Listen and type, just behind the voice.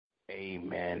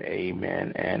Amen,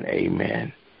 amen, and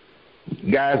amen.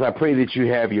 Guys, I pray that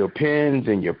you have your pens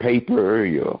and your paper,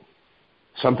 your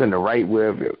something to write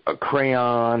with, a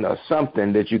crayon or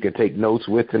something that you can take notes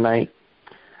with tonight.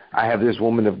 I have this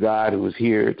woman of God who is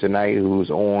here tonight who's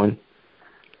on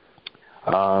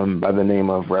by the name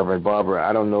of Reverend Barbara.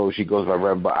 I don't know if she goes by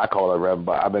Reverend Barbara. I call her Reverend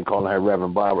Barbara. I've been calling her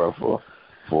Reverend Barbara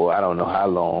for I don't know how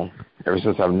long, ever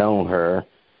since I've known her.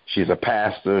 She's a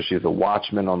pastor. She's a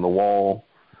watchman on the wall.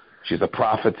 She's a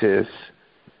prophetess.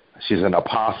 She's an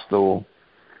apostle.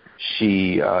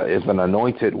 She is an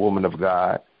anointed woman of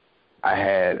God. I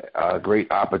had a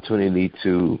great opportunity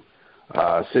to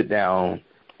sit down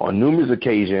on numerous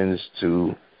occasions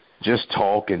to just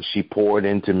talk, and she poured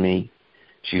into me.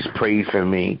 She's prayed for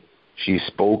me. She's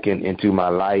spoken into my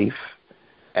life,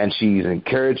 and she's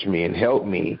encouraged me and helped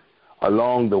me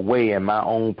along the way in my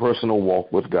own personal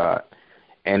walk with God.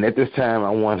 And at this time,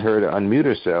 I want her to unmute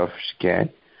herself if she can.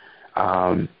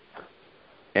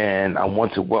 And I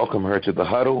want to welcome her to the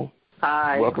huddle.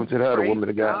 Hi. Welcome to the huddle, woman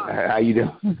of God. How you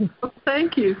doing?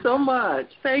 Thank you so much.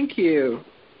 Thank you.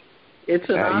 It's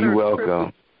an honor you're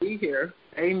welcome. to be here.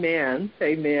 Amen.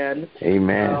 Amen.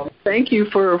 Amen. Thank you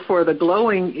for the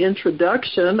glowing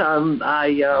introduction.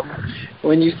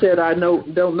 When you said I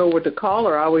don't know what to call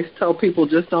her, I always tell people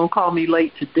just don't call me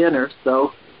late to dinner.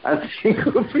 So I think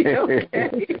we'll be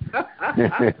okay.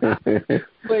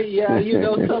 But yeah,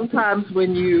 sometimes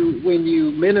when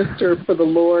you minister for the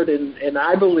Lord, and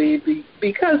I believe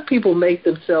because people make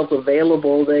themselves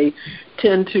available, they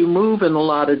tend to move in a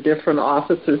lot of different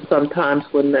offices sometimes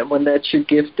when that's your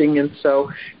gifting, and so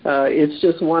it's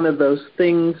just one of those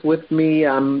things with me.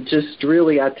 I'm just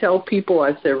really, I tell people,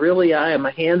 I say, really, I am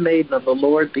a handmaiden of the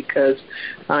Lord because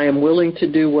I am willing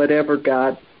to do whatever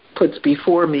God puts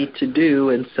before me to do,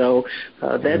 and so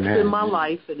that's been my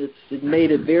life, and it's made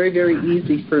it very, very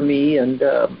easy for me, and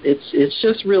it's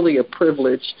just really a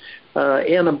privilege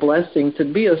and a blessing to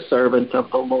be a servant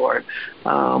of the Lord.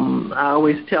 I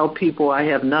always tell people I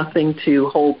have nothing to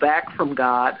hold back from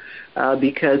God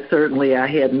because certainly I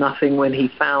had nothing when He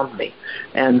found me.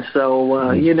 And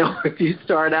so, if you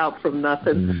start out from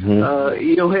nothing,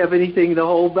 you don't have anything to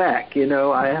hold back.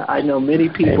 I know many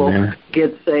people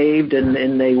get saved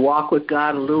and they walk with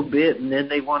God a little bit and then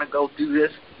they want to go do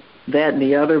this, that, and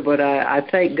the other. But I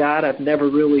thank God I've never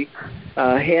really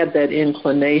had that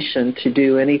inclination to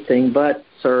do anything but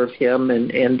serve Him,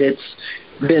 and it's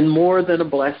been more than a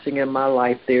blessing in my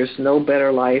life. There's no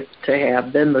better life to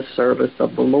have than the service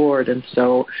of the Lord, and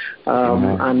so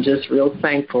I'm just real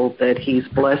thankful that He's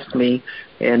blessed me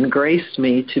and graced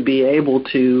me to be able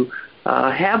to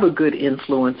have a good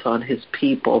influence on His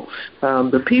people.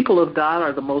 The people of God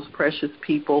are the most precious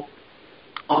people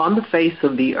on the face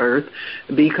of the earth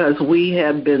because we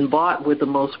have been bought with the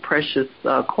most precious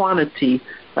quantity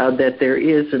that there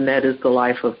is, and that is the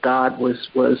life of God was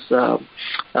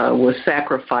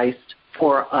sacrificed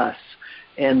for us.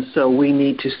 And so we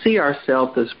need to see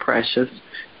ourselves as precious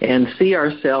and see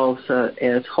ourselves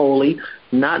as holy,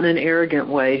 not in an arrogant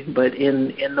way, but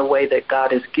in the way that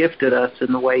God has gifted us,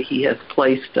 in the way He has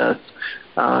placed us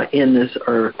in this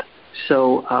earth.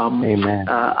 So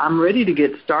I'm ready to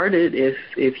get started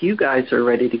if you guys are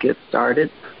ready to get started.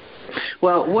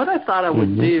 Well, what I thought I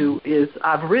would do is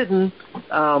I've written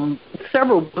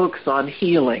several books on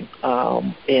healing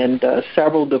and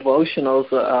several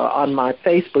devotionals on my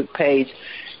Facebook page.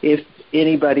 If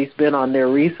anybody's been on there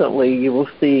recently, you will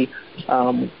see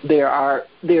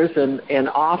there's an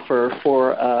offer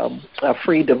for a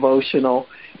free devotional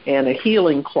and a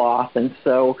healing cloth, and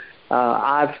so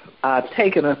I've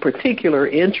taken a particular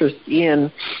interest in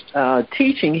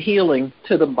teaching healing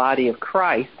to the body of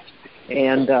Christ.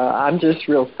 And I'm just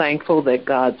real thankful that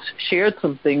God's shared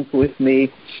some things with me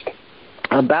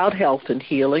about health and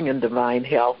healing and divine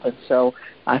health. And so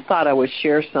I thought I would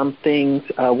share some things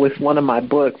with one of my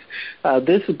books.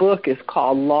 This book is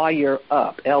called Lawyer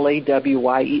Up,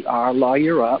 Lawyer,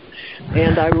 Lawyer Up.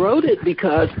 And I wrote it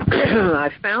because I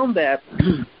found that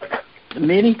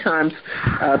many times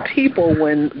people,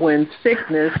 when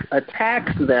sickness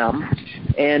attacks them,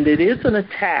 and it is an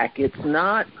attack, it's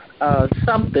not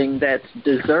something that's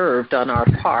deserved on our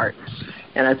part.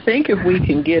 And I think if we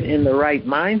can get in the right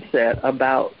mindset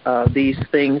about these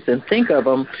things and think of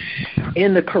them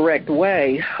in the correct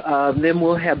way, then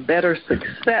we'll have better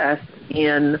success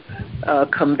in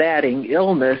combating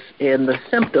illness and the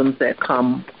symptoms that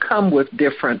come with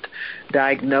different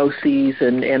diagnoses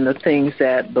and the things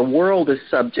that the world is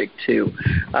subject to.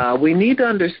 We need to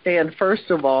understand,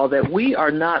 first of all, that we are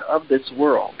not of this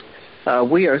world.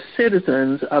 We are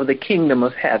citizens of the kingdom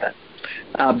of heaven.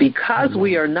 Because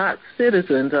we are not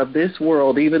citizens of this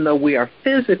world, even though we are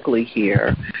physically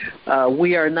here,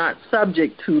 we are not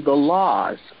subject to the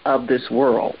laws of this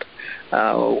world.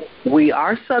 We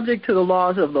are subject to the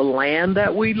laws of the land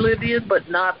that we live in, but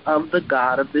not of the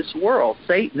God of this world.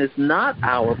 Satan is not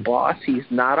our boss. He's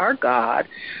not our God,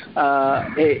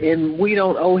 and we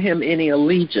don't owe him any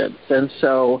allegiance. And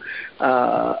so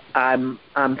I'm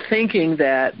thinking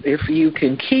that if you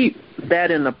can keep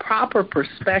that in the proper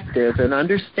perspective and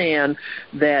understand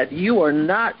that you are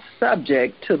not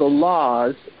subject to the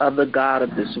laws of the God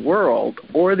of this world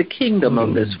or the kingdom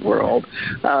of this world,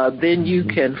 then you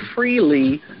can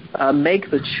freely make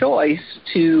the choice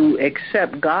to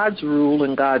accept God's rule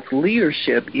and God's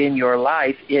leadership in your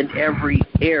life in every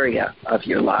area of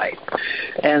your life.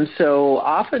 And so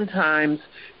oftentimes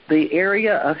the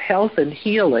area of health and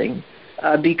healing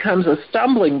becomes a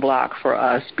stumbling block for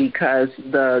us because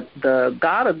the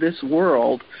God of this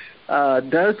world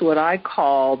does what I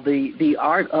call the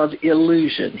art of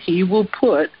illusion. He will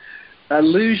put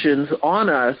illusions on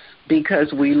us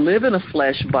because we live in a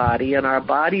flesh body, and our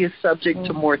body is subject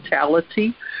to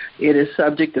mortality. It is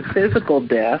subject to physical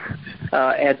death.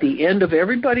 At the end of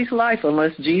everybody's life,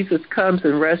 unless Jesus comes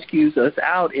and rescues us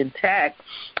out intact,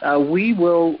 we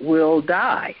will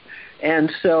die.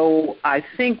 And so I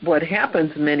think what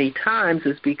happens many times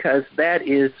is because that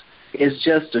is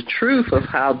just a truth of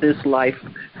how this life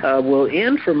will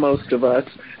end for most of us.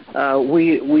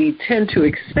 We tend to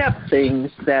accept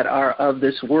things that are of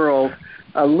this world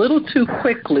a little too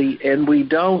quickly, and we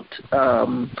don't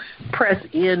press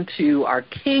into our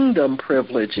kingdom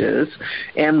privileges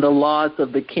and the laws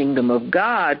of the kingdom of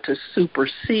God to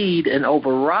supersede and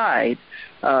override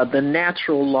the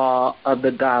natural law of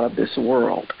the God of this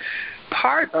world.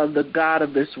 Part of the God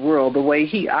of this world, the way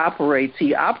he operates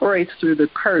through the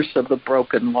curse of the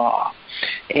broken law.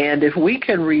 And if we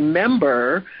can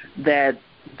remember that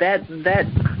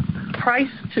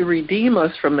price to redeem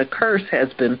us from the curse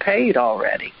has been paid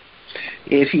already.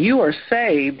 If you are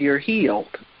saved, you're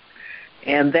healed.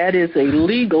 And that is a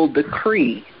legal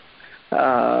decree.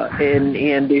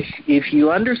 And if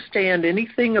you understand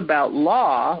anything about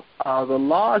law, the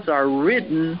laws are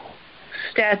written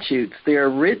statutes. They're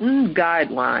written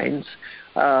guidelines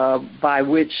by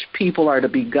which people are to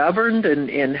be governed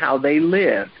and how they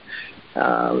live.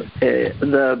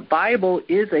 The Bible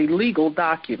is a legal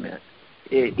document.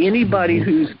 Anybody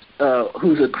who's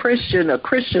a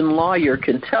Christian lawyer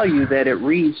can tell you that it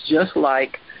reads just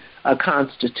like a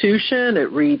constitution.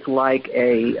 It reads like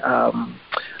a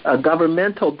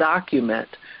governmental document.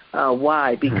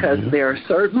 Why? Because there are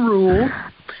certain rules.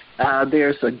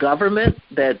 There's a government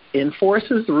that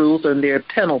enforces the rules, and there are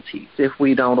penalties if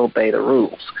we don't obey the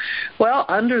rules. Well,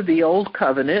 under the Old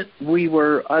Covenant, we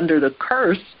were under the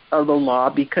curse of the law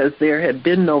because there had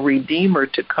been no Redeemer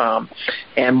to come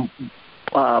and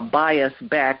buy us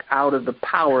back out of the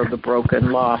power of the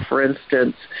broken law. For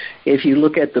instance, if you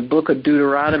look at the book of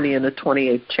Deuteronomy in the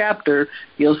 28th chapter,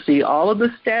 you'll see all of the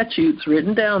statutes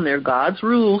written down there, God's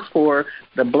rules for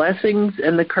the blessings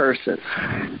and the curses.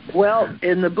 Well,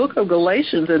 in the book of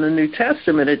Galatians in the New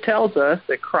Testament, it tells us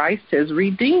that Christ has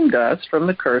redeemed us from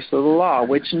the curse of the law,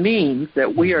 which means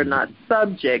that we are not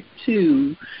subject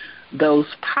to those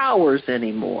powers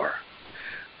anymore.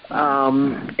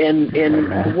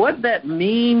 And what that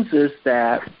means is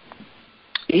that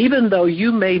even though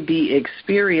you may be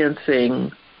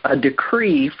experiencing a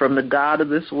decree from the God of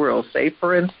this world, say,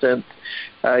 for instance,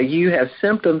 you have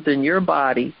symptoms in your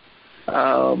body,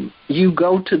 you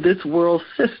go to this world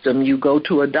system, you go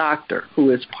to a doctor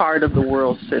who is part of the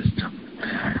world system.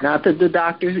 Not that the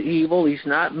doctor's evil, he's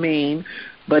not mean,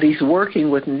 but he's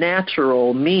working with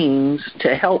natural means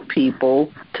to help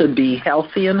people to be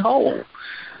healthy and whole.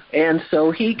 And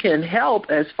so he can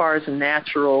help as far as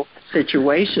natural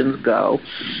situations go.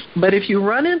 But if you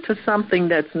run into something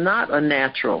that's not a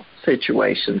natural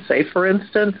situation, say, for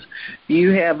instance,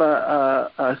 you have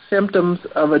a symptoms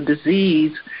of a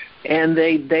disease and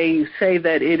they say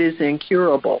that it is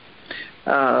incurable,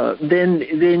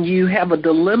 then you have a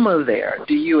dilemma there.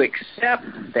 Do you accept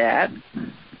that,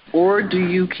 or do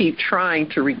you keep trying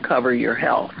to recover your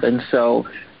health? And so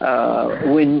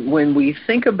when we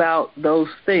think about those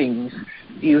things,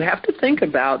 you have to think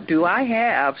about, do I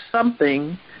have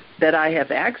something that I have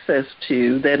access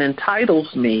to that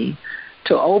entitles me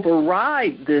to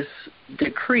override this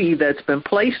decree that's been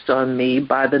placed on me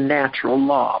by the natural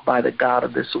law, by the God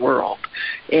of this world?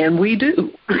 And we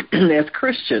do. As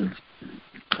Christians,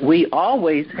 we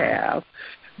always have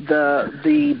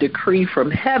the decree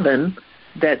from heaven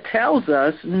that tells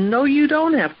us, no, you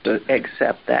don't have to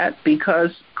accept that because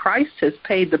Christ has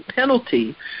paid the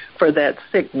penalty for that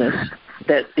sickness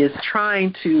that is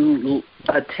trying to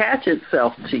attach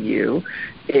itself to you,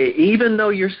 even though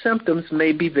your symptoms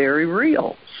may be very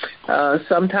real.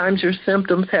 Sometimes your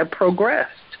symptoms have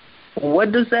progressed.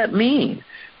 What does that mean?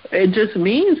 It just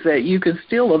means that you can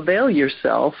still avail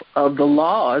yourself of the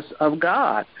laws of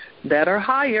God that are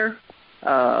higher,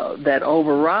 that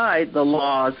override the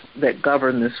laws that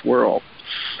govern this world.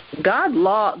 God's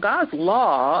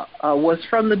law was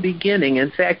from the beginning.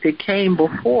 In fact, it came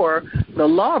before the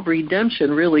law of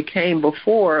redemption. Really came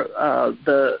before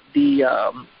the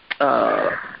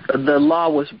law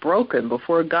was broken.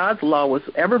 Before God's law was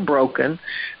ever broken,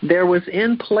 there was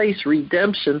in place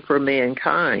redemption for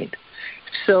mankind.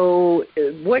 So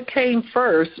what came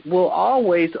first will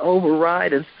always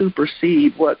override and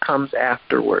supersede what comes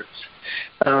afterwards.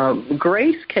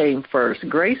 Grace came first.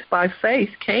 Grace by faith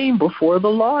came before the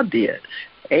law did.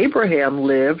 Abraham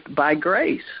lived by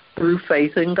grace through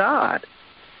faith in God.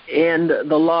 And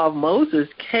the law of Moses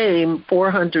came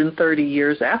 430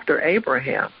 years after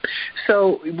Abraham.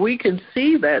 So we can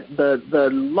see that the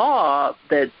law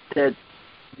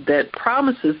that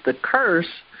promises the curse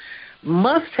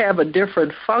must have a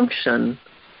different function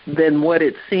than what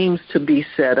it seems to be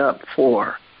set up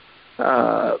for.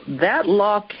 That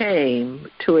law came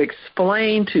to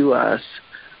explain to us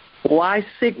why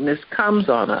sickness comes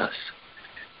on us.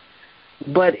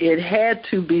 But it had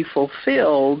to be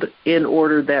fulfilled in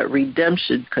order that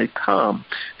redemption could come.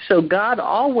 So God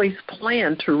always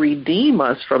planned to redeem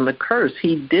us from the curse.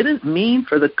 He didn't mean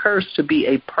for the curse to be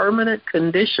a permanent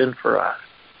condition for us.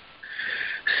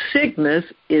 Sickness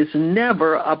is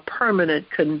never a permanent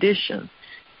condition.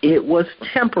 It was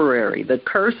temporary. The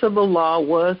curse of the law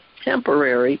was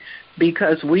temporary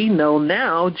because we know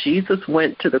now Jesus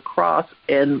went to the cross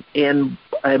and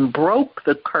broke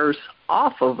the curse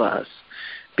off of us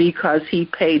because he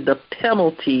paid the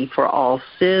penalty for all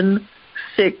sin,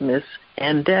 sickness,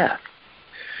 and death.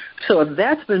 So if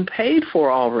that's been paid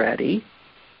for already,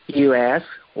 you ask,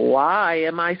 why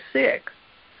am I sick?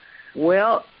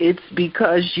 Well, it's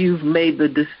because you've made the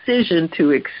decision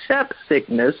to accept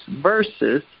sickness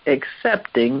versus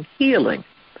accepting healing.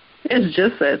 It's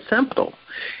just that simple.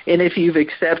 And if you've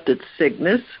accepted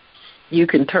sickness, you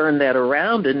can turn that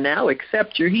around and now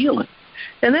accept your healing.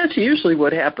 And that's usually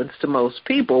what happens to most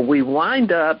people. We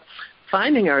wind up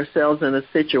finding ourselves in a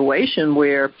situation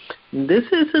where this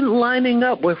isn't lining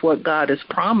up with what God has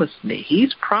promised me.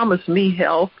 He's promised me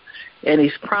health, and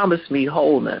he's promised me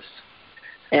wholeness.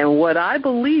 And what I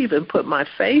believe and put my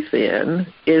faith in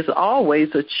is always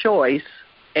a choice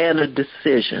and a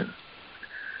decision.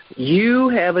 You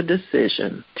have a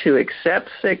decision to accept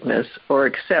sickness or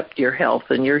accept your health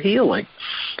and your healing.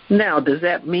 Now, does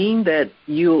that mean that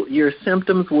your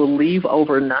symptoms will leave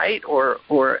overnight or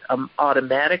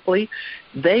automatically?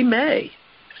 They may.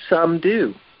 Some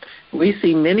do. We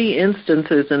see many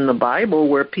instances in the Bible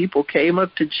where people came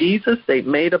up to Jesus, they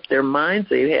made up their minds,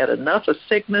 they had enough of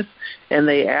sickness, and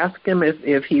they asked him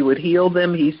if he would heal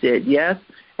them. He said yes,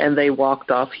 and they walked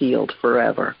off healed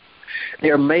forever.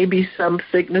 There may be some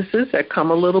sicknesses that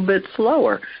come a little bit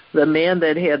slower. The man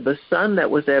that had the son that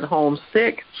was at home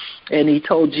sick, and he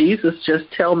told Jesus,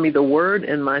 just tell me the word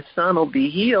and my son will be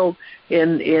healed.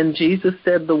 And Jesus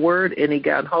said the word, and he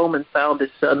got home and found his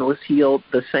son was healed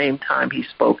the same time he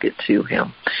spoke it to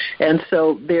him. And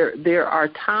so there are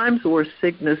times where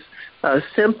sickness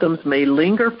symptoms may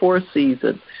linger for a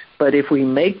season, but if we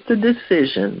make the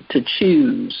decision to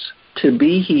choose to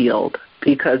be healed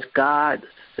because God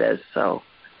says so,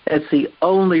 that's the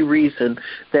only reason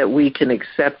that we can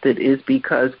accept it, is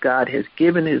because God has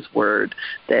given his word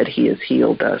that he has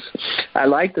healed us. I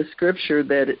like the scripture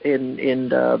that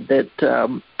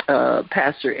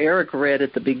Pastor Erik read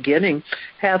at the beginning,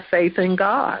 have faith in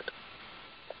God.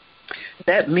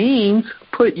 That means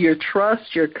put your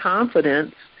trust, your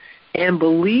confidence, and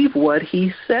believe what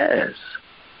he says.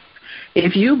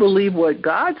 If you believe what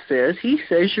God says, he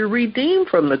says you're redeemed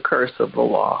from the curse of the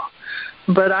law.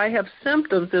 But I have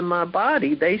symptoms in my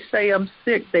body. They say I'm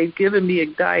sick. They've given me a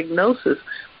diagnosis.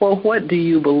 Well, what do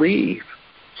you believe?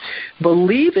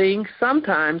 Believing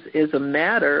sometimes is a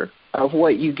matter of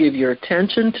what you give your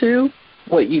attention to,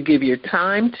 what you give your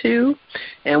time to,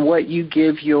 and what you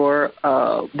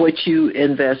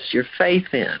invest your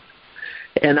faith in.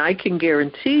 And I can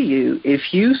guarantee you,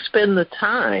 if you spend the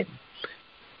time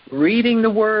reading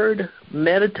the Word,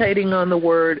 meditating on the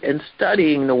Word, and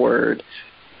studying the Word,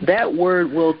 that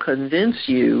Word will convince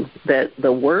you that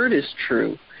the Word is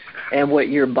true and what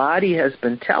your body has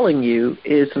been telling you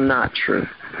is not true.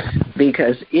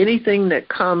 Because anything that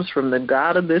comes from the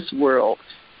God of this world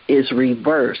is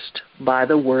reversed by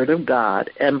the Word of God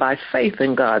and by faith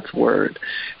in God's Word.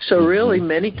 So really,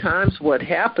 many times what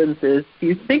happens is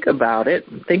you think about it,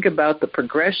 think about the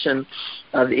progression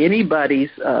of anybody's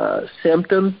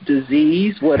symptoms,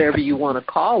 disease, whatever you want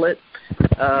to call it,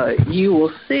 you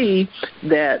will see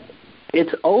that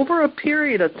it's over a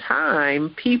period of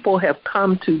time people have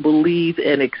come to believe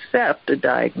and accept a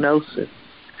diagnosis.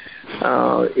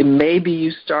 Maybe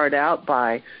you start out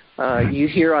by, you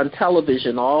hear on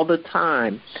television all the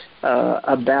time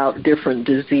about different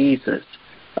diseases.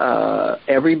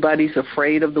 Everybody's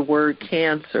afraid of the word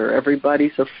cancer.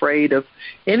 Everybody's afraid of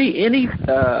any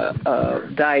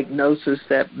diagnosis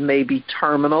that may be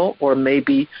terminal or may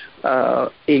be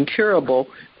incurable.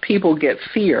 People get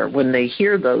fear when they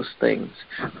hear those things.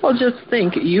 Well, just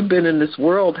think, you've been in this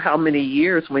world how many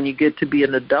years? When you get to be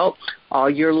an adult, all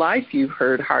your life you've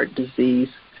heard heart disease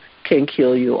can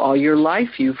kill you. All your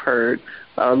life you've heard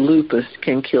lupus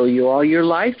can kill you. All your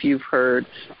life you've heard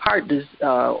heart disease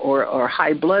or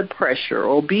high blood pressure,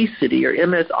 obesity, or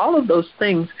MS. All of those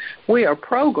things, we are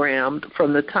programmed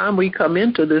from the time we come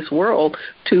into this world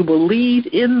to believe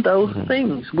in those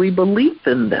things. We believe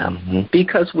in them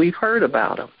because we've heard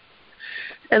about them.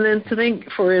 And then to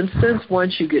think, for instance,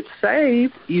 once you get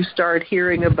saved, you start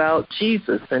hearing about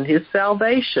Jesus and his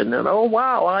salvation. And, oh,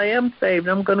 wow, I am saved.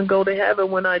 I'm going to go to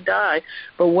heaven when I die.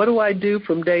 But what do I do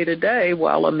from day to day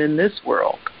while I'm in this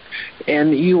world?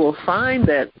 And you will find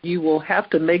that you will have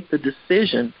to make the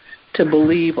decision to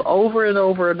believe over and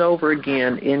over and over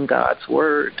again in God's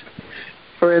Word.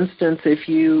 For instance, if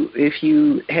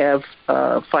you have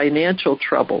financial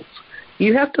troubles,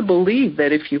 you have to believe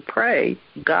that if you pray,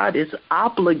 God is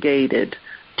obligated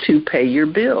to pay your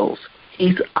bills.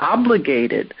 He's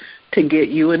obligated to get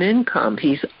you an income.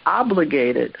 He's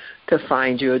obligated to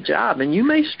find you a job. And you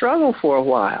may struggle for a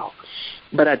while.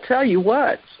 But I tell you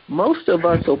what, most of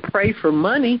us will pray for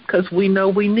money because we know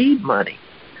we need money.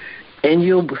 And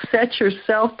you'll set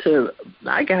yourself to,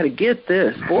 I got to get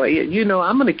this. Boy, you know,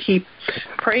 I'm going to keep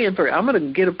praying for, I'm going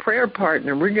to get a prayer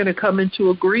partner. We're going to come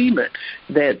into agreement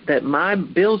that my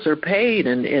bills are paid.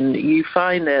 And you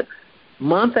find that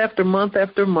month after month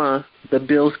after month, the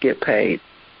bills get paid.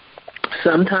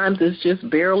 Sometimes it's just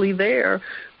barely there,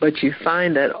 but you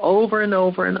find that over and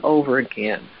over and over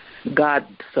again, God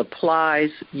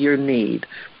supplies your need.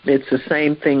 It's the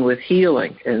same thing with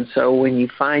healing. And so when you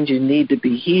find you need to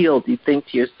be healed, you think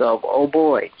to yourself, oh,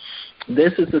 boy,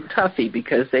 this is a toughie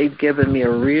because they've given me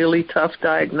a really tough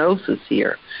diagnosis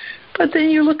here. But then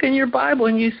you look in your Bible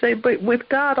and you say, but with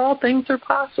God, all things are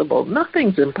possible.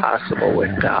 Nothing's impossible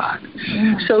with God.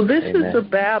 So this is a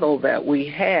battle that we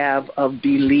have of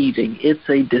believing. It's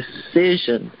a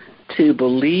decision to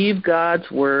believe God's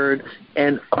Word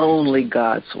and only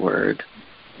God's Word,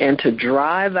 and to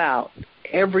drive out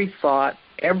every thought,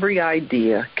 every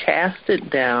idea, cast it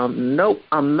down. Nope,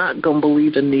 I'm not going to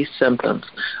believe in these symptoms.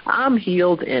 I'm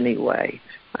healed anyway.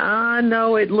 I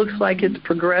know it looks like it's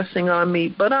progressing on me,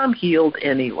 but I'm healed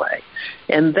anyway.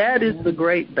 And that is the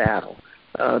great battle,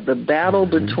 the battle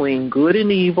between good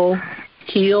and evil,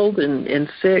 healed and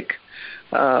sick,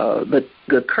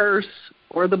 the curse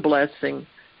or the blessing,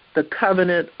 the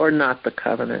covenant or not the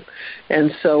covenant.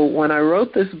 And so when I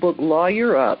wrote this book,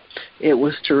 Lawyer Up, it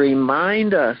was to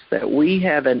remind us that we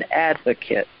have an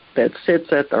advocate that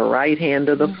sits at the right hand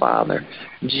of the Father.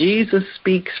 Jesus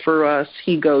speaks for us.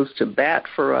 He goes to bat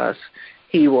for us.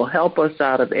 He will help us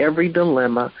out of every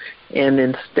dilemma. And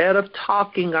instead of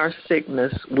talking our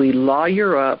sickness, we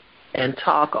lawyer up and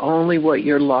talk only what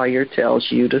your lawyer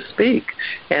tells you to speak.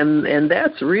 And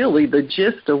that's really the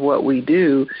gist of what we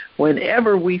do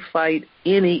whenever we fight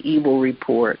any evil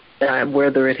report,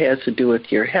 whether it has to do with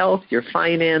your health, your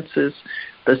finances,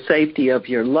 the safety of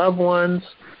your loved ones,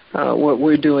 what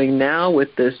we're doing now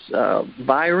with this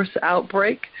virus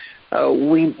outbreak.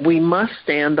 We must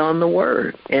stand on the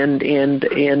Word and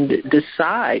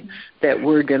decide that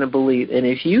we're going to believe. And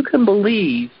if you can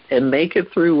believe and make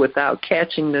it through without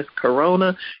catching this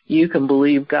corona, you can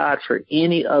believe God for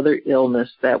any other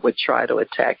illness that would try to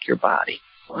attack your body.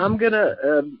 I'm going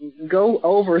to go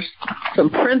over some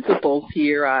principles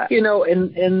here,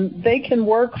 and they can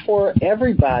work for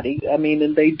everybody. I mean,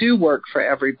 and they do work for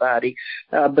everybody.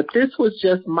 But this was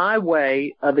just my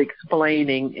way of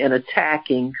explaining and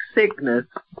attacking sickness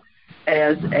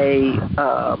as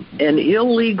an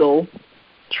illegal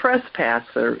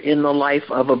trespasser in the life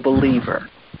of a believer.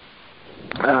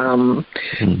 I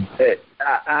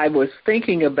was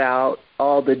thinking about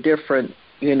all the different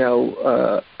this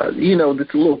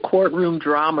little courtroom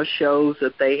drama shows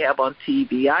that they have on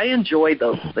TV. I enjoy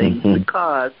those things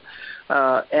because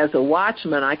as a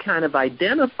watchman, I kind of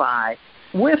identify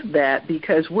with that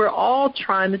because we're all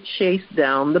trying to chase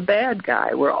down the bad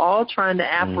guy. We're all trying to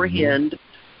apprehend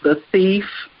the thief,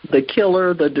 the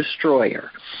killer, the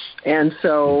destroyer. And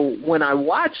so when I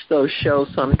watch those shows,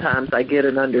 sometimes I get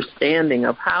an understanding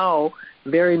of how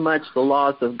very much the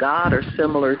laws of God are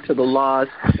similar to the laws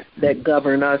that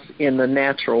govern us in the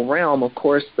natural realm. Of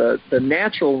course, the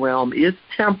natural realm is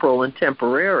temporal and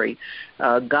temporary.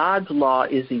 God's law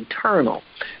is eternal.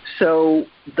 So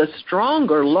the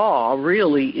stronger law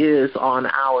really is on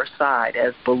our side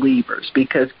as believers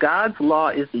because God's law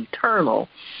is eternal.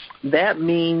 That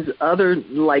means other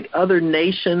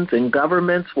nations and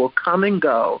governments will come and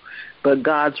go, but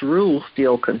God's rule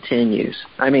still continues.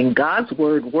 I mean, God's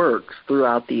word works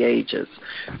throughout the ages.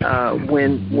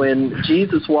 When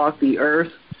Jesus walked the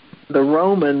earth, the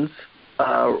Romans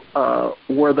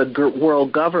were the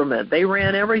world government. They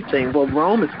ran everything. Well,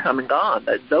 Rome is come and gone.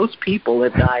 Those people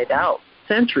have died out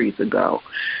centuries ago.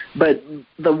 But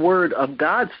the word of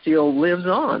God still lives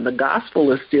on. The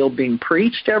gospel is still being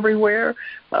preached everywhere.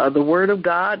 The word of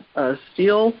God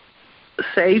still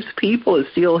saves people. It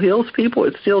still heals people.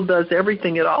 It still does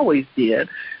everything it always did.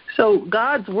 So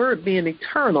God's word, being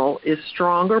eternal, is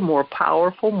stronger, more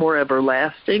powerful, more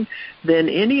everlasting than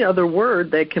any other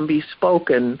word that can be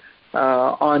spoken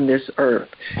on this earth.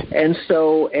 And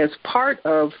so as part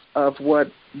of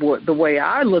what the way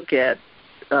I look at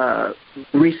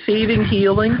receiving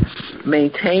healing,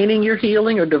 maintaining your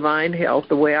healing or divine health,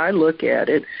 the way I look at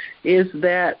it is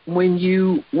that when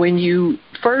you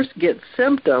first get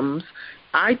symptoms,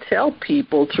 I tell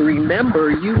people to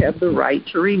remember you have the right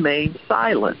to remain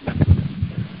silent.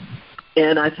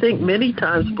 And I think many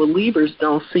times believers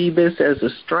don't see this as a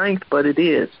strength, but it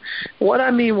is. What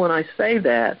I mean when I say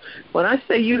that, when I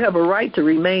say you have a right to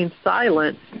remain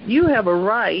silent, you have a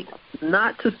right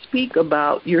not to speak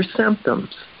about your symptoms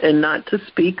and not to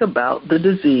speak about the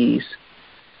disease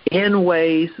in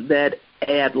ways that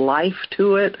add life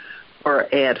to it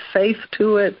or add faith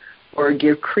to it or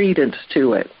give credence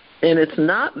to it. And it's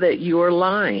not that you are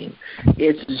lying.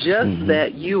 It's just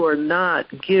that you are not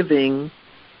giving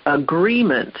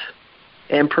agreement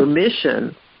and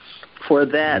permission for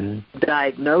that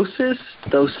diagnosis,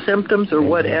 those symptoms or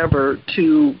whatever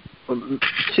to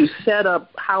set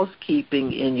up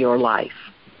housekeeping in your life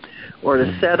or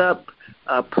to set up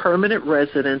a permanent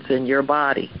residence in your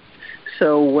body.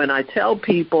 So when I tell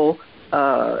people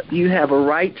you have a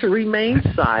right to remain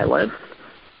silent,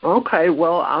 okay,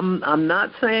 well, I'm not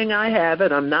saying I have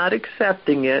it. I'm not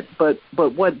accepting it. But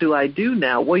what do I do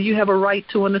now? Well, you have a right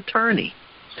to an attorney.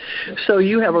 So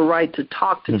you have a right to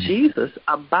talk to Jesus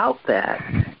about that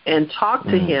and talk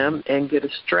to him and get a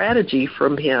strategy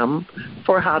from him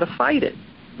for how to fight it,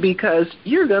 because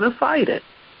you're going to fight it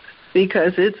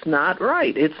because it's not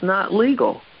right. It's not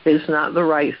legal. It's not the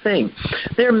right thing.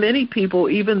 There are many people,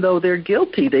 even though they're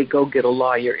guilty, they go get a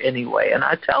lawyer anyway. And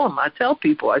I tell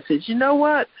people, I said, you know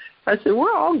what? I said,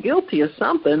 we're all guilty of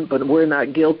something, but we're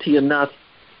not guilty enough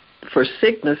for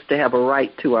sickness to have a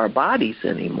right to our bodies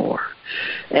anymore.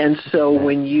 And so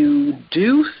when you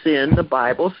do sin, the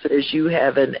Bible says you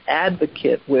have an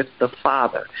advocate with the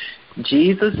Father.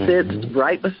 Jesus sits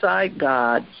right beside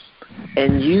God,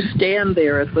 and you stand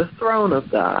there at the throne of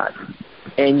God,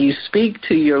 and you speak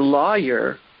to your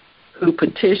lawyer who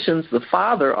petitions the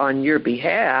Father on your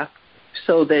behalf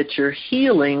so that your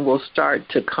healing will start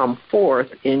to come forth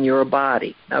in your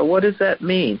body. Now, what does that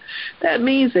mean? That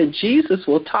means that Jesus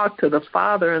will talk to the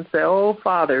Father and say, oh,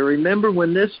 Father, remember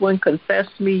when this one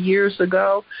confessed me years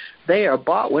ago? They are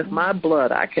bought with my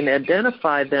blood. I can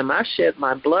identify them. I shed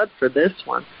my blood for this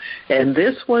one. And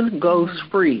this one goes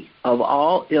free of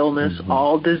all illness,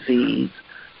 all disease,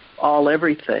 all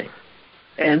everything.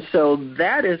 And so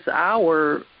that is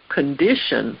our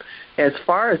condition as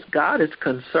far as God is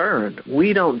concerned.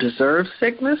 We don't deserve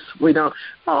sickness. We don't,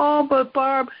 oh, but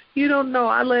Barb, you don't know,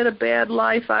 I led a bad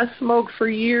life. I smoked for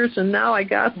years, and now I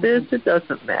got this. It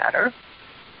doesn't matter.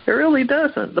 It really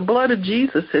doesn't. The blood of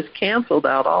Jesus has canceled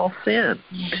out all sin,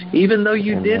 even though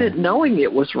you did it knowing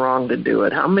it was wrong to do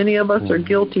it. How many of us are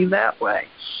guilty that way?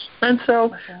 And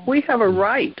so we have a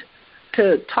right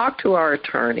to talk to our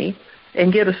attorney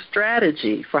and get a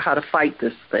strategy for how to fight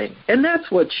this thing. And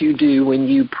that's what you do when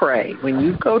you pray. When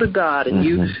you go to God and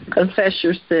you confess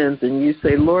your sins and you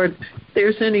say, Lord, if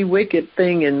there's any wicked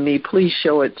thing in me, please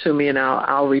show it to me and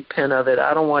I'll repent of it.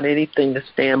 I don't want anything to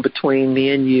stand between me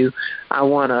and you. I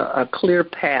want a clear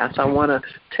path. I want to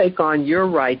take on your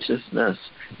righteousness,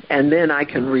 and then I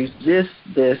can resist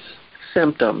this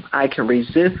symptom. I can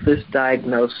resist this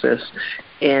diagnosis.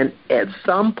 And at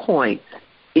some point,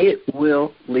 it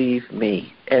will leave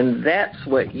me. And that's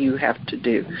what you have to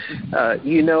do.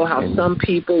 You know how some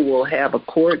people will have a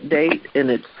court date and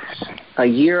it's a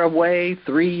year away,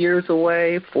 3 years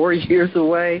away, 4 years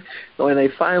away. When they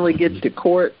finally get to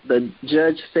court, the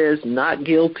judge says not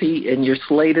guilty and your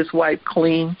slate is wiped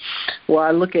clean. Well,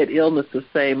 I look at illness the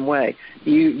same way.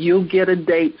 You'll get a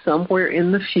date somewhere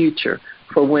in the future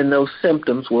for when those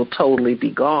symptoms will totally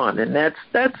be gone. And that's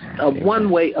one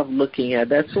way of looking at it.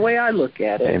 That's the way I look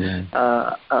at it.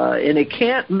 And it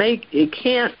can't make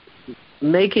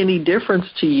any difference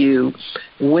to you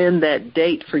when that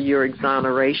date for your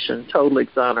exoneration, total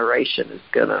exoneration, is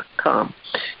going to come.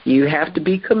 You have to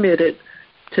be committed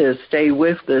to stay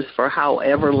with this for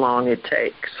however long it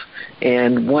takes.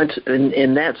 And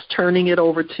that's turning it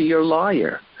over to your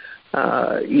lawyer.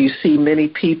 You see many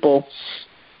people.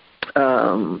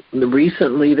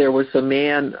 Recently there was a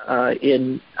man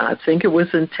I think it was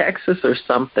in Texas or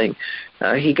something.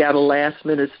 He got a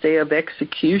last-minute stay of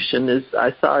execution.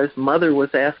 I saw his mother was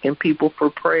asking people for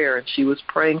prayer, and she was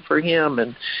praying for him,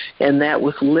 and that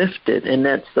was lifted. And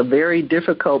that's a very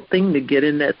difficult thing to get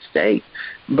in that state.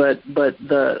 But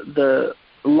the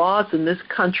laws in this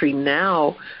country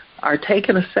now are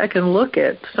taking a second look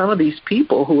at some of these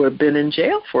people who have been in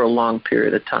jail for a long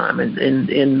period of time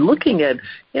and looking at,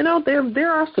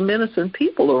 there are some innocent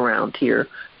people around here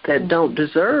that don't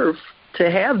deserve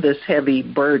to have this heavy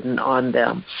burden on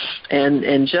them.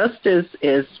 And just as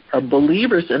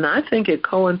believers, and I think it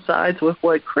coincides with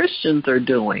what Christians are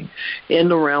doing in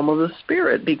the realm of the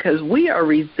Spirit, because we are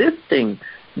resisting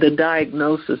the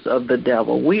diagnosis of the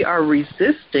devil. We are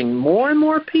resisting. More and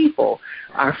more people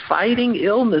are fighting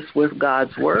illness with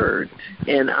God's word.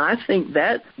 And I think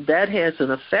that has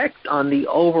an effect on the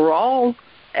overall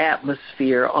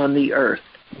atmosphere on the earth.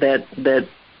 That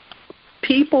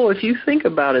people, if you think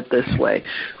about it this way,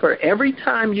 for every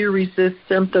time you resist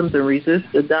symptoms and resist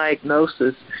the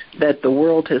diagnosis that the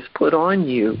world has put on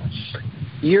you,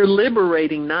 you're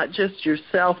liberating not just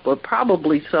yourself, but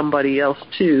probably somebody else,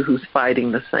 too, who's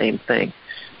fighting the same thing.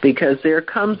 Because there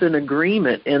comes an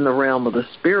agreement in the realm of the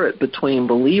Spirit between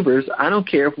believers. I don't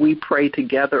care if we pray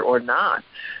together or not.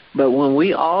 But when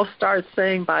we all start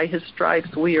saying by his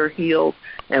stripes we are healed,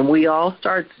 and we all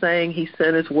start saying he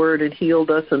sent his word and healed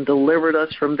us and delivered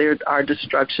us from our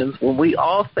destructions, when we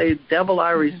all say, devil,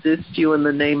 I resist you in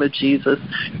the name of Jesus,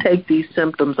 take these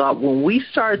symptoms off, when we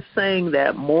start saying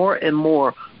that more and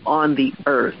more on the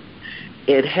earth,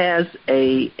 it has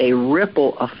a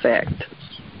ripple effect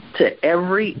to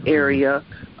every area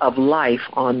of life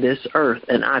on this earth,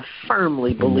 and I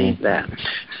firmly believe that.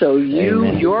 So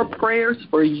your prayers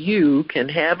for you can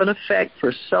have an effect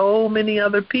for so many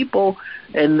other people,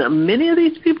 and many of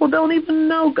these people don't even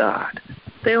know God.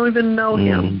 They don't even know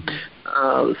him.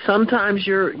 Sometimes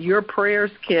your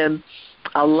prayers can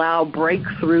allow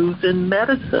breakthroughs in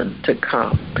medicine to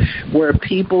come, where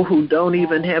people who don't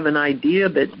even have an idea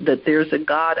that there's a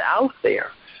God out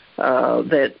there,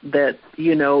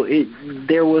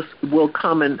 will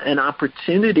come an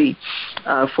opportunity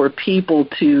for people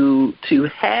to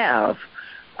have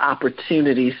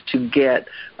opportunities to get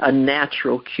a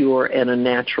natural cure and a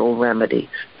natural remedy.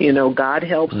 God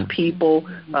helps people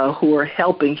who are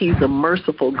helping. He's a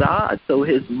merciful God, so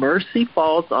his mercy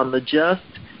falls on the just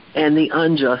and the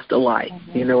unjust alike.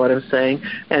 You know what I'm saying?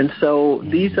 And so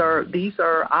these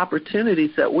are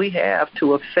opportunities that we have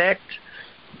to affect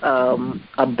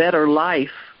a better life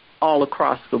all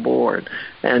across the board.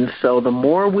 And so the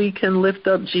more we can lift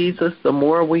up Jesus, the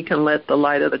more we can let the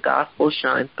light of the gospel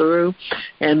shine through.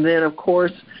 And then, of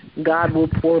course, God will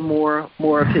pour more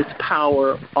of his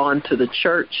power onto the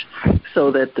church,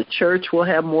 so that the church will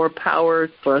have more power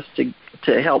for us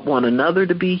to help one another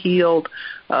to be healed.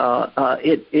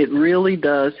 It really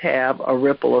does have a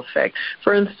ripple effect.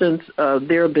 For instance,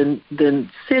 there have been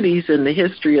cities in the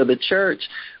history of the church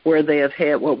where they have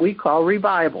had what we call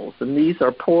revivals, and these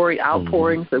are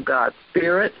outpourings of God's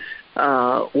Spirit,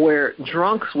 where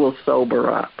drunks will sober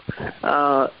up,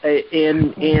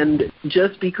 and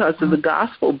just because of the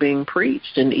gospel being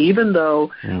preached. And even though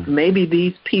maybe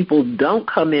these people don't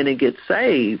come in and get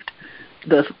saved,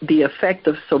 the effect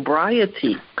of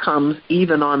sobriety comes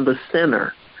even on the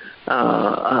sinner,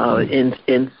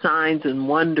 in signs and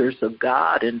wonders of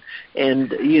God, and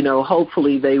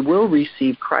hopefully they will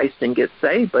receive Christ and get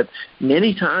saved. But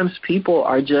many times people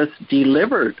are just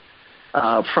delivered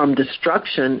from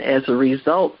destruction as a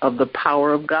result of the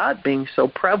power of God being so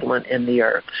prevalent in the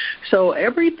earth. So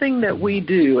everything that we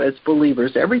do as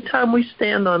believers, every time we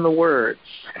stand on the Word,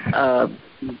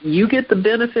 you get the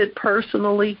benefit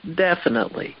personally,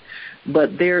 definitely.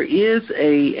 But there is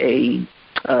a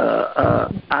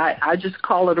I just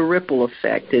call it a ripple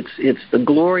effect. It's the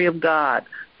glory of God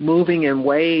moving in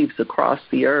waves across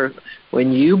the earth.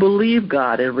 When you believe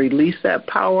God and release that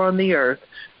power on the earth,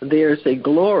 there's a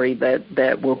glory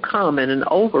that will come in an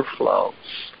overflow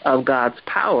of God's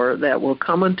power that will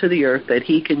come into the earth that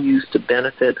he can use to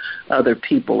benefit other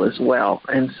people as well.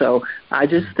 And so I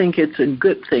just think it's a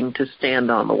good thing to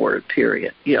stand on the word,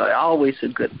 period. Always a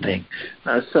good thing.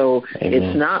 So Amen.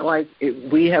 It's not like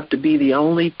we have to be the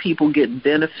only people getting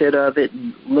benefit of it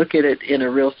and look at it in a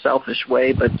real selfish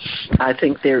way, but I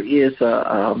think there is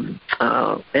an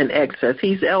excess.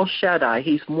 He's El Shaddai.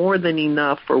 He's more than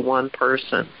enough for one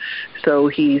person. So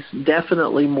he's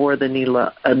definitely more than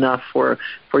enough for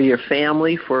your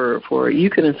family, for you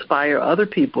can inspire other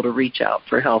people to reach out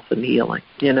for health and healing.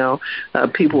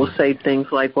 People will say things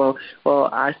like, well,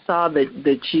 I saw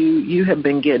that you have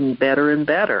been getting better and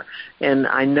better, and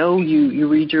I know you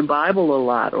read your Bible a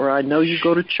lot, or I know you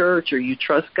go to church, or you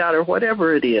trust God, or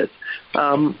whatever it is.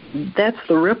 That's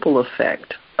the ripple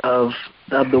effect of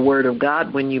the Word of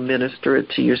God when you minister it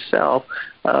to yourself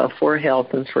for health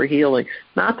and for healing.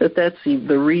 Not that that's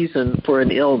the reason for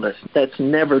an illness. That's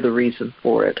never the reason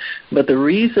for it. But the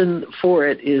reason for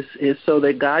it is so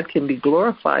that God can be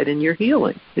glorified in your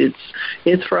healing.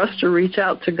 It's for us to reach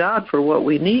out to God for what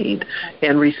we need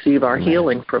and receive our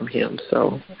healing from Him.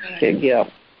 So, yeah.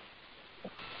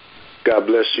 God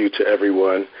bless you to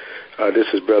everyone. This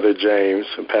is Brother James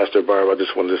and Pastor Barb. I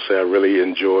just wanted to say I really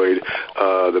enjoyed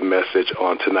the message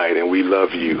on tonight, and we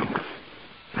love you.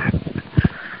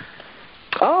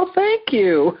 Oh, thank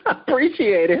you. I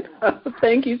appreciate it.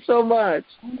 Thank you so much.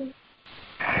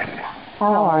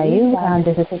 How are you?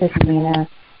 This is Christina.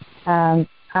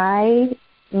 I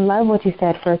love what you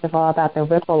said, first of all, about the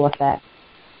ripple effect.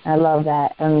 I love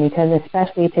that because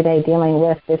especially today dealing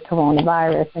with this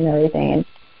coronavirus and everything, and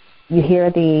you hear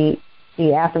the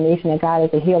affirmation that God is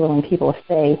a healer when people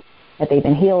say that they've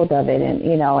been healed of it, and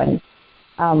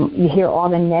you hear all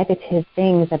the negative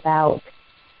things about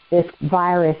this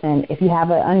virus, and if you have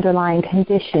an underlying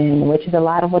condition, which is a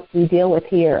lot of what we deal with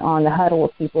here on the Huddle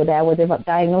with people that were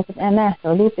diagnosed with MS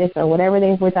or lupus or whatever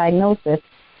they were diagnosed with,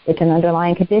 it's an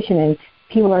underlying condition, and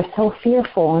people are so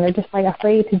fearful, and they're just like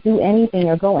afraid to do anything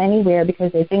or go anywhere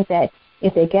because they think that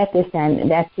if they get this, then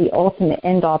that's the ultimate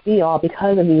end-all, be-all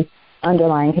because of these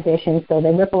underlying conditions. So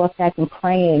the ripple effect in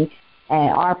praying, and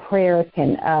our prayers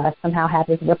can somehow have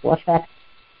this ripple effect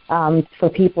for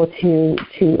people to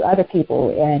other people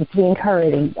and to be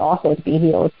encouraged and also to be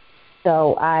healed.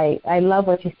 So I love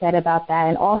what you said about that.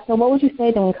 And also, what would you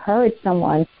say to encourage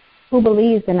someone who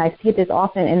believes, and I see this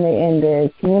often in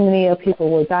the community of people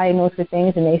who are diagnosed with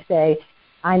things, and they say,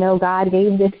 I know God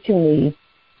gave this to me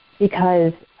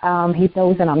because He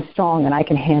knows that I'm strong and I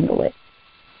can handle it.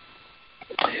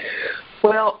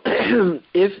 Well,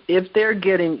 if they're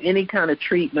getting any kind of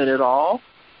treatment at all,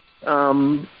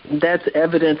 that's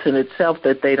evidence in itself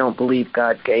that they don't believe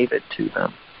God gave it to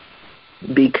them.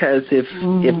 Because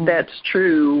if that's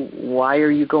true, why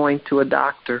are you going to a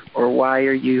doctor, or why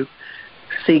are you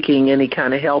seeking any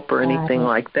kind of help or anything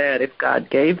like that? If God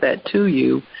gave that to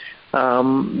you,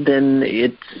 then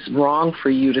it's wrong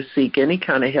for you to seek any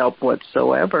kind of help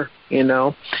whatsoever.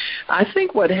 I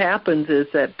think what happens is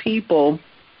that people,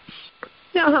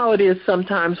 you know how it is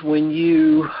sometimes when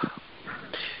you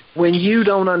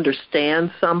don't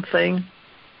understand something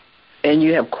and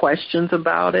you have questions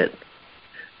about it,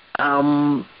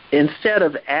 instead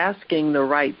of asking the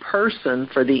right person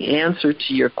for the answer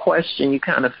to your question, you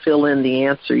kind of fill in the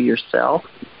answer yourself.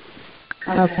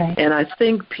 Okay. And I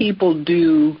think people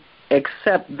do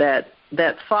accept that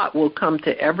thought will come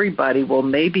to everybody. Well,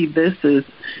 maybe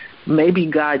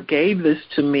God gave this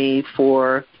to me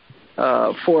for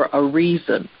a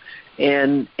reason.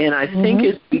 And I think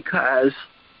it's because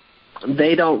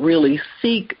they don't really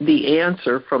seek the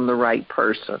answer from the right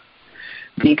person.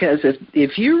 Because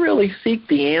if you really seek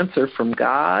the answer from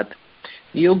God,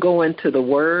 you'll go into the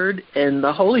Word, and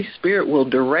the Holy Spirit will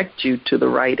direct you to the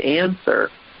right answer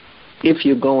if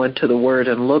you go into the Word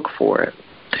and look for it.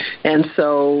 And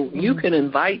so you can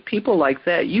invite people like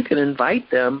that. You can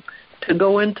invite them to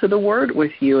go into the Word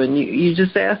with you, and you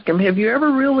just ask them, have you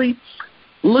ever really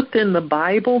looked in the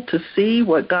Bible to see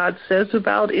what God says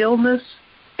about illness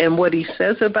and what He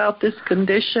says about this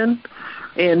condition?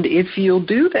 And if you'll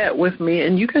do that with me,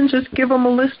 and you can just give them a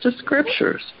list of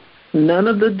scriptures. None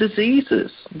of the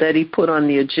diseases that He put on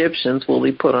the Egyptians will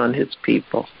He put on His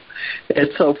people, and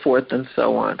so forth and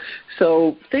so on.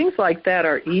 So things like that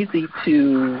are easy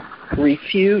to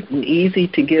refute and easy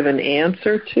to give an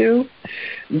answer to,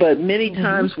 but many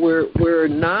times we're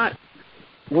not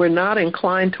we're not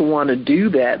inclined to want to do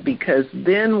that, because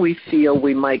then we feel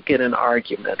we might get an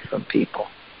argument from people.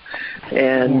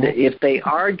 And if they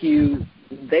argue,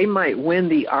 they might win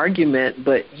the argument,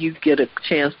 but you get a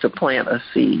chance to plant a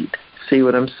seed. See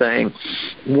what I'm saying?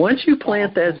 Once you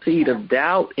plant that seed of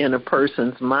doubt in a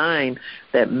person's mind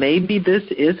that maybe this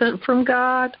isn't from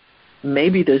God,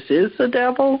 maybe this is the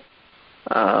devil,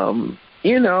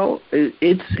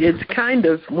 it's kind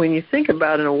of, when you think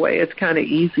about it in a way, it's kind of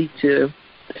easy to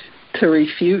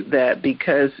refute that,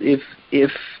 because if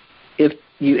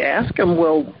you ask them,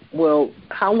 well,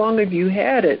 how long have you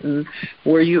had it, and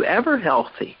were you ever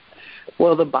healthy?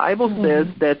 Well, the Bible says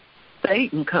that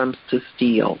Satan comes to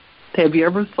steal. Have you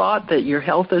ever thought that your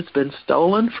health has been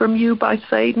stolen from you by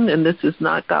Satan and this is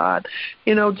not God?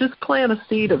 Just plant a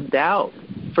seed of doubt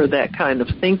for that kind of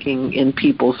thinking in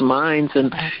people's minds.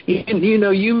 And,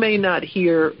 you may not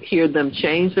hear them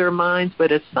change their minds,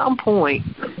 but at some point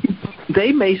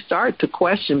they may start to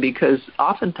question, because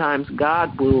oftentimes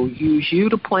God will use you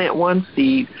to plant one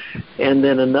seed and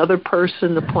then another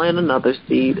person to plant another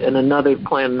seed and another to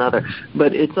plant another.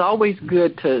 But it's always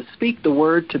good to speak the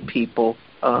word to people,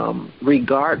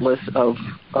 regardless of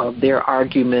their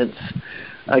arguments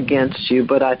against you.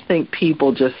 But I think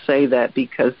people just say that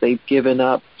because they've given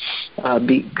up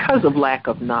because of lack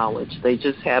of knowledge. They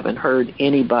just haven't heard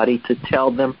anybody to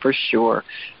tell them for sure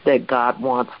that God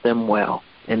wants them well.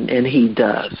 And he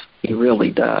does. He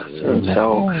really does. And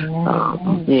so,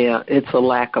 it's a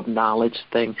lack of knowledge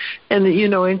thing. And,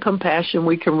 in compassion,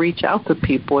 we can reach out to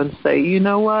people and say, you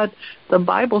know what, the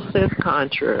Bible says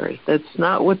contrary. That's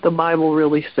not what the Bible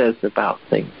really says about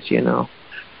things,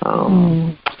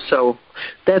 So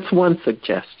that's one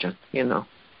suggestion, Amen.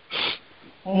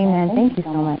 Thank you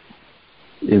so much.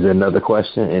 Is there another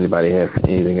question? Anybody have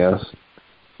anything else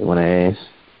you want to ask?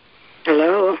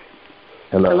 Hello.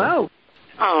 Hello.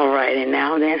 All righty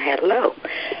now then, hello.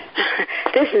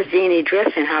 This is Jeannie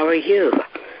Driffin. How are you?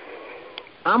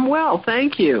 I'm well,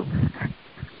 thank you.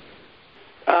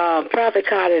 Prophet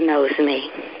Carter knows me.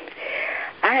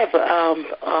 I have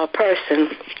a person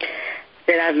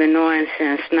that I've been knowing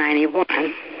since 91,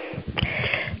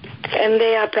 and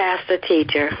they are pastor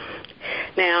teacher.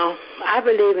 Now, I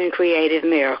believe in creative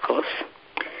miracles,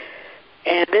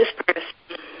 and this person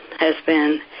has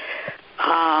been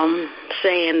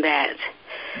saying that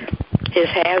his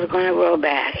hair is going to grow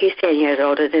back. He's 10 years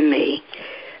older than me.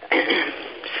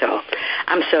 So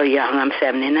I'm so young. I'm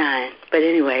 79. But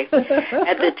anyway,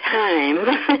 at the time,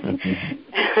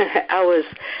 I was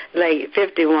like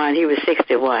 51. He was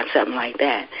 61, something like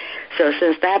that. So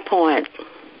since that point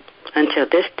until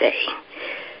this day,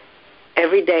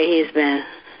 every day he's been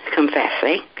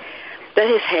confessing that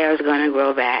his hair is going to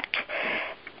grow back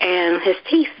and his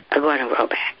teeth are going to grow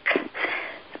back.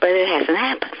 But it hasn't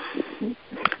happened.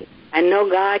 I know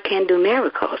God can do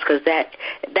miracles, because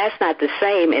that's not the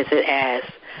same as it as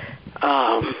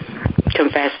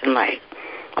confessing, like,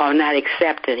 or not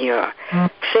accepting your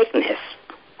sickness.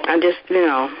 I just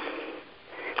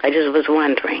was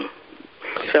wondering.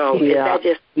 So is that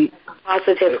just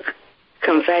positive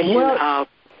confession? Well,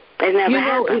 it never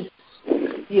happened.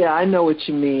 Yeah, I know what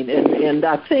you mean, and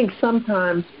I think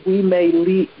sometimes we may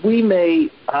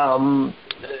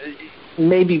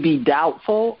maybe be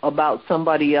doubtful about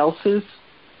somebody else's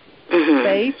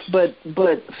faith, but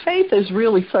faith is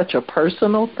really such a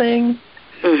personal thing.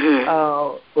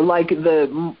 Like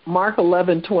the Mark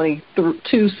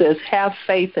 11:22 says, have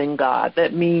faith in God.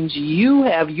 That means you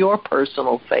have your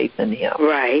personal faith in Him.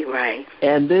 Right.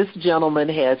 And this gentleman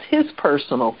has his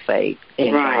personal faith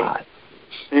in God.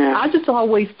 Yeah. I just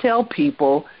always tell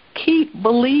people, keep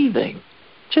believing.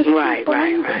 Just keep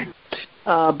believing.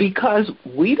 Right. Because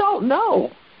we don't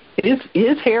know.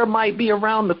 His hair might be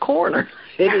around the corner.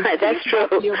 That's true.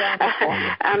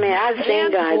 I mean, I've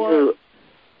seen God do.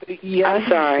 Yeah, I'm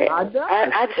sorry.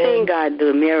 I've seen God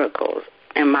do miracles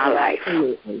in my life.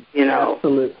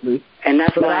 Absolutely. And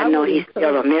that's why I know He's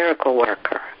still a miracle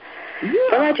worker. Yeah.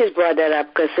 But I just brought that up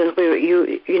because since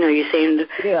you seem,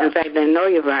 in fact, I know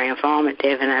you're very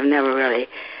informative, and I've never really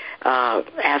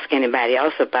asked anybody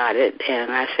else about it.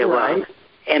 And I said, well,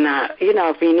 and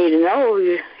if you need to know,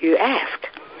 you ask.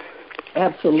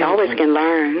 Absolutely. You always can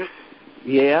learn.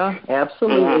 Yeah,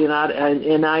 absolutely,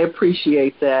 and I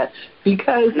appreciate that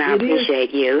because I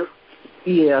appreciate you.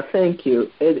 Yeah, thank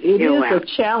you. It is a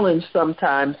challenge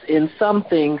sometimes in some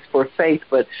things for faith,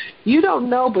 but you don't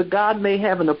know, but God may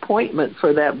have an appointment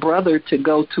for that brother to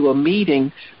go to a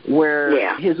meeting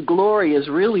where His glory is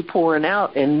really pouring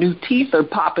out and new teeth are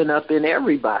popping up in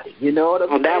everybody. You know what I'm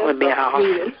saying? That would be awesome.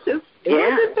 It's just,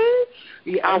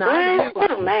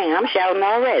 man, I'm shouting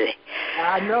already.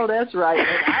 I know that's right.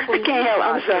 I can't help.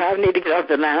 I'm sorry. I need to get off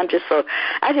the line. I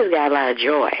just got a lot of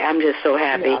joy. I'm just so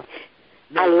happy. Yeah.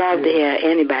 I love to hear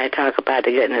anybody talk about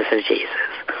the goodness of Jesus.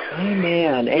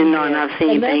 Amen. You know, and I've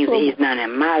seen things that he's done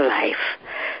in my life.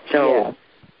 So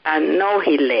I know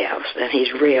he lives and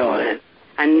he's real. And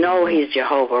I know he's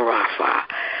Jehovah Rapha.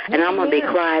 And I'm going to be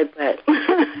quiet, but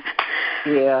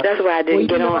that's why I didn't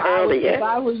get on earlier. If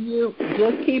I were you,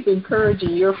 just keep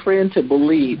encouraging your friend to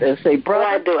believe and say, brother.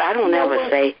 I do. I don't ever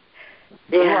say.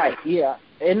 Yeah. Right, yeah.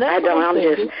 And that's I don't. I'm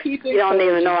just you don't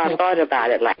even know I thought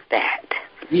about it like that.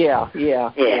 Yeah.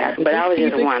 But I was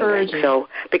just wondering. So,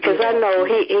 because I know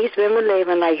he's been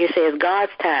believing, like you say, it's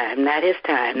God's time, not his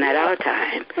time, not our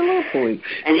time. Absolutely.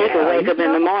 And he could wake up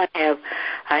in the morning, have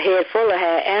a head full of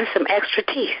hair and some extra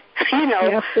teeth, you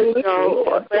know. Absolutely.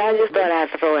 So, but I just thought I'd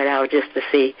throw it out just to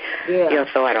see your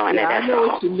thought on it. That's I know all.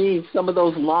 what you mean. Some of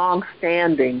those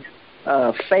long-standing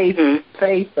faith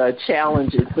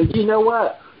challenges. But you know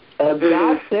what?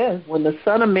 God says, when the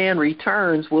Son of Man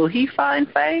returns, will he find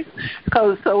faith?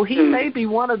 So he may be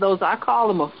one of those, I call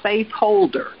him a faith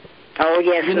holder. Oh,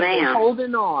 yes, ma'am.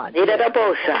 Holding on.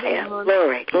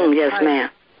 Glory. Yes, ma'am.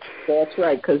 That's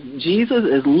right, because Jesus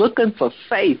is looking for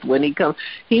faith when he comes.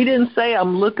 He didn't say,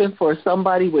 I'm looking for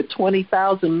somebody with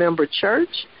 20,000-member church.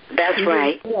 That's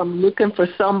right. I'm looking for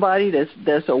somebody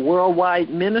that's a worldwide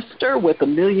minister with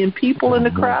 1 million people in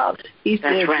the crowd. He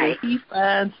said, will he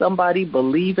find somebody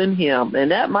believing him?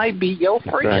 And that might be your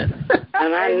friend. Right.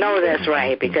 And I know that's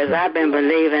right, because I've been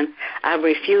believing. I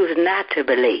refuse not to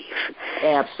believe.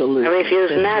 Absolutely. I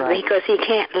refuse not because he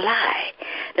can't lie.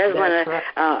 That's one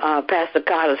of Pastor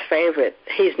Carter's favorite.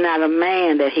 He's not a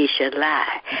man that he should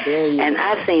lie. And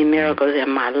I've seen miracles in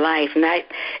my life. And it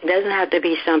doesn't have to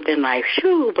be something like,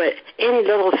 but any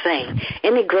little thing,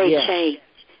 any great change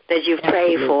that you've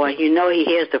prayed for, you know he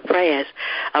hears the prayers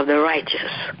of the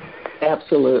righteous.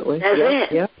 Absolutely. That's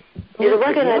it. Yeah.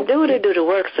 What can I do to do the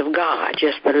works of God?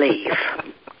 Just believe.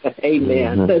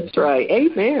 Amen. Mm-hmm. That's right.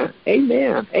 Amen.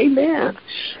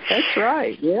 That's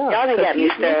right. Yeah. Y'all done got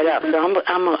me stirred up, so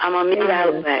I'm a mute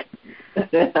out, but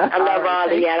I love all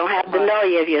of you. I don't have to know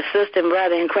you. If you're sister and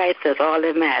brother in Christ, that's all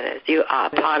that matters. You are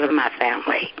part of my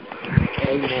family.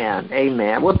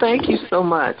 Amen. Well, thank you so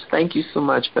much. Thank you so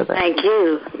much for that. Thank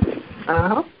you.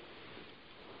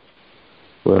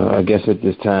 Well, I guess at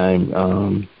this time,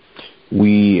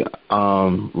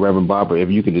 Reverend Barbara, if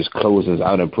you could just close us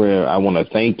out in prayer. I want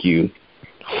to thank you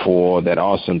for that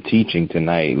awesome teaching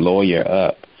tonight. Lawyer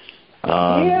up.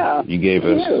 You gave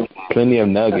us plenty of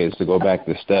nuggets to go back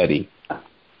to study.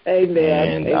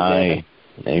 Amen.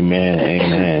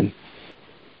 Amen.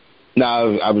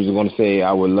 Now, I was going to say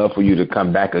I would love for you to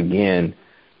come back again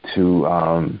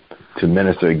to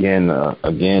minister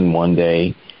again one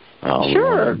day.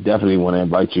 Sure. Definitely want to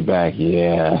invite you back.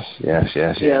 Yes.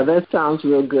 Yeah, that sounds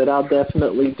real good. I'll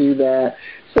definitely do that.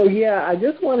 So, I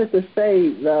just wanted to say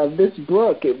this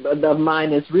book of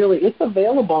mine it's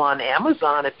available on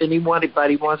Amazon if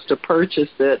anybody wants to purchase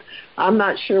it. I'm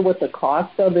not sure what the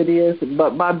cost of it is,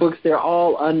 but my books, they're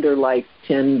all under like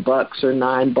 $10 or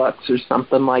 $9 or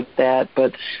something like that.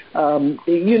 But,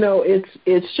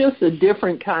 it's just a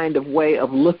different kind of way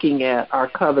of looking at our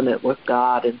covenant with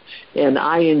God. And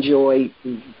I enjoy,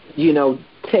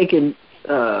 taking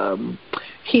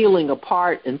healing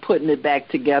apart and putting it back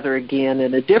together again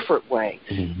in a different way,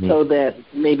 so that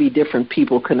maybe different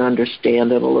people can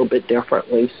understand it a little bit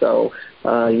differently. So,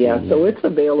 so it's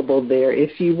available there.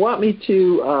 If you want me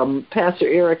to, Pastor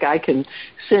Eric, I can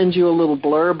send you a little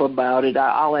blurb about it.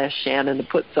 I'll ask Shannon to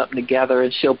put something together,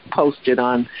 and she'll post it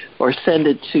on or send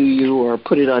it to you or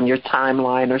put it on your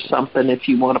timeline or something. If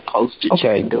you want to post it, you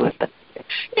can do it.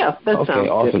 Yeah, that sounds good.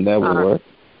 Awesome. That will work.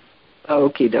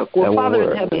 Okie doke. Well,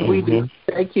 Father in heaven, we do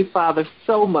thank you, Father,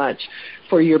 so much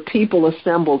for your people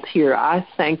assembled here. I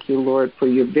thank you, Lord, for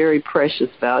your very precious,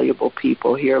 valuable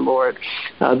people here, Lord.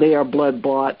 They are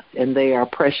blood-bought, and they are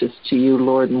precious to you,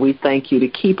 Lord, and we thank you to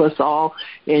keep us all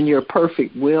in your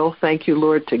perfect will. Thank you,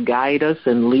 Lord, to guide us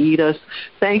and lead us.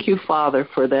 Thank you, Father,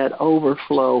 for that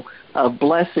overflow of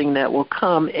blessing that will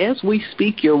come as we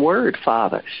speak your word,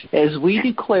 Father, as we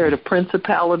declare the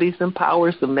principalities and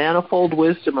powers, the manifold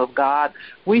wisdom of God.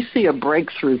 We see a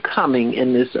breakthrough coming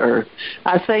in this earth.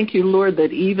 I thank you, Lord,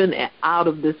 that even out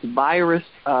of this virus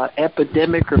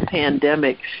epidemic or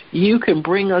pandemic, you can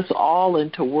bring us all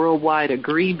into worldwide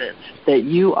agreement that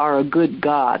you are a good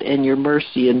God and your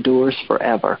mercy endures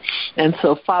forever. And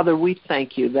so, Father, we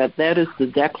thank you that is the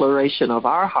declaration of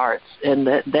our hearts, and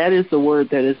that is the word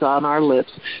that is on our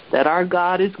lips, that our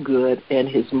God is good and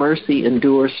his mercy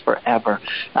endures forever.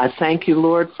 I thank you,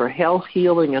 Lord, for health,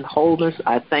 healing, and wholeness.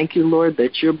 I thank you, Lord, that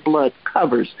that your blood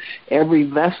covers every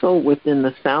vessel within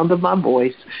the sound of my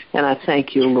voice. And I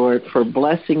thank you, Lord, for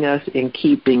blessing us and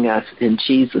keeping us in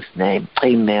Jesus' name.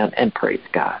 Amen. And praise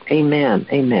God. Amen.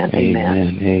 Amen.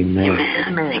 Amen. Amen. Amen.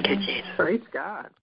 Amen. Thank you, Jesus. Praise God.